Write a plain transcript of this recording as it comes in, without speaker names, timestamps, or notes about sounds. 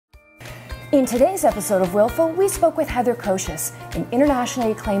In today's episode of Willful, we spoke with Heather Kocsis, an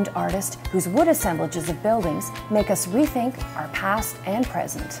internationally acclaimed artist whose wood assemblages of buildings make us rethink our past and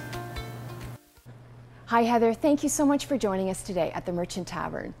present. Hi Heather, thank you so much for joining us today at the Merchant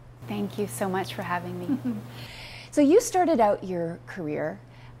Tavern. Thank you so much for having me. So you started out your career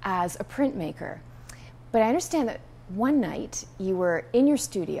as a printmaker, but I understand that one night you were in your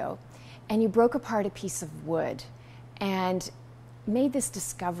studio and you broke apart a piece of wood and made this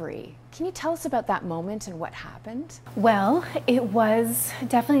discovery. Can you tell us about that moment and what happened? Well, it was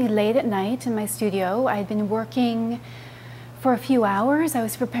definitely late at night in my studio. I'd been working for a few hours. I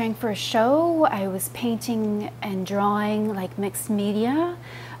was preparing for a show. I was painting and drawing like mixed media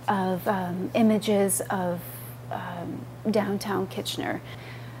of images of downtown Kitchener.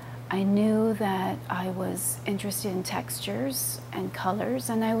 I knew that I was interested in textures and colors,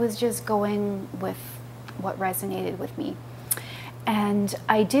 and I was just going with what resonated with me. And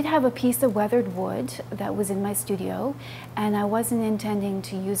I did have a piece of weathered wood that was in my studio, and I wasn't intending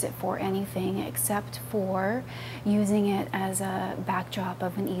to use it for anything except for using it as a backdrop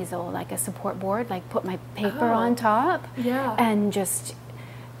of an easel, like a support board, like put my paper on top and just,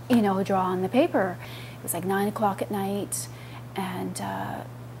 you know, draw on the paper. It was like 9 o'clock at night, and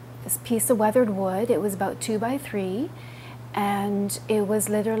this piece of weathered wood, it was about 2 by 3, and it was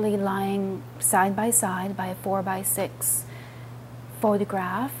literally lying side by side by a 4 by 6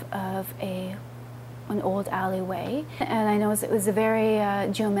 photograph of an old alleyway, and I noticed it was a very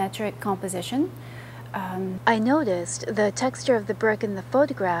geometric composition. I noticed the texture of the brick in the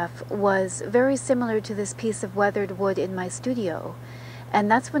photograph was very similar to this piece of weathered wood in my studio,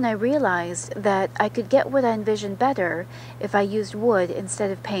 and that's when I realized that I could get what I envisioned better if I used wood instead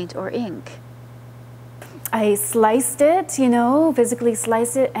of paint or ink. I sliced it, you know, physically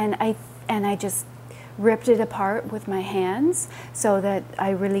sliced it, and I just ripped it apart with my hands so that I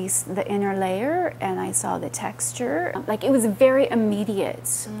released the inner layer and I saw the texture. Like, it was very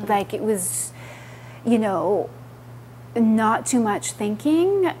immediate. Like, it was, you know, not too much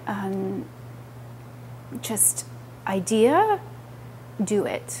thinking, just idea, do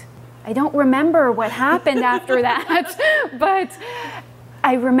it. I don't remember what happened after that, but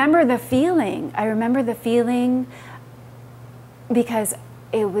I remember the feeling. I remember the feeling because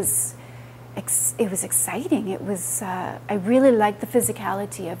it was exciting. It was, I really liked the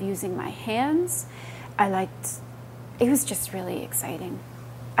physicality of using my hands. It was just really exciting.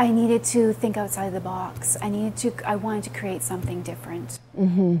 I needed to think outside the box. I wanted to create something different.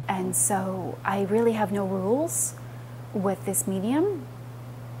 And so I really have no rules with this medium.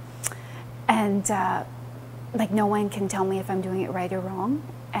 And like, no one can tell me if I'm doing it right or wrong.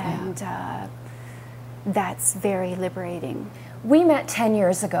 And that's very liberating. We met 10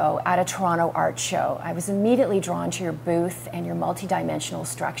 years ago at a Toronto art show. I was immediately drawn to your booth and your multidimensional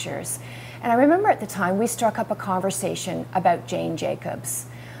structures. And I remember at the time we struck up a conversation about Jane Jacobs.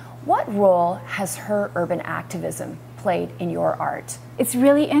 What role has her urban activism played in your art? It's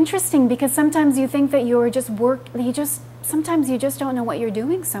really interesting because sometimes you think that you're just sometimes you just don't know what you're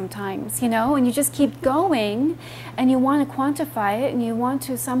doing sometimes, you know, and you just keep going and you want to quantify it and you want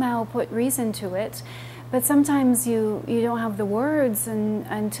to somehow put reason to it. But sometimes you don't have the words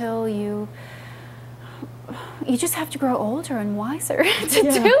until you just have to grow older and wiser to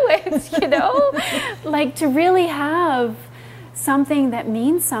do it, you know? Like, to really have something that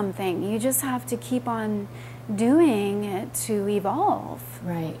means something, you just have to keep on doing it to evolve.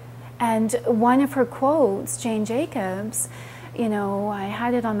 Right. And one of her quotes, Jane Jacobs, you know, I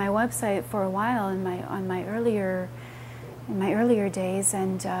had it on my website for a while in my earlier days,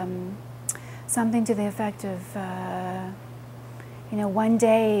 and something to the effect of, you know, one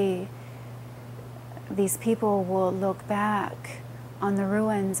day these people will look back on the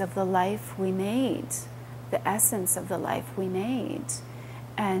ruins of the life we made, the essence of the life we made.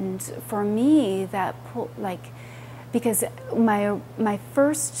 And for me, that, like, because my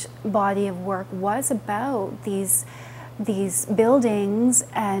first body of work was about these buildings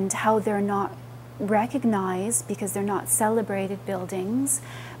and how they're not recognized because they're not celebrated buildings,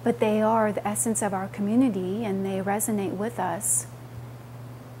 but they are the essence of our community and they resonate with us.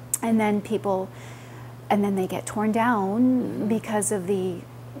 And then they get torn down because of the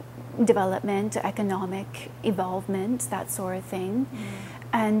development, economic evolvement, that sort of thing.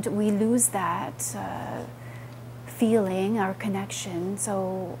 And we lose that feeling, our connection.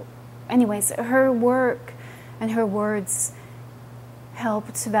 So anyways, her work and her words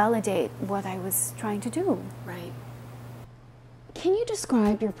helped to validate what I was trying to do. Right. Can you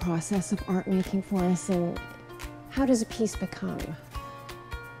describe your process of art making for us, and how does a piece become?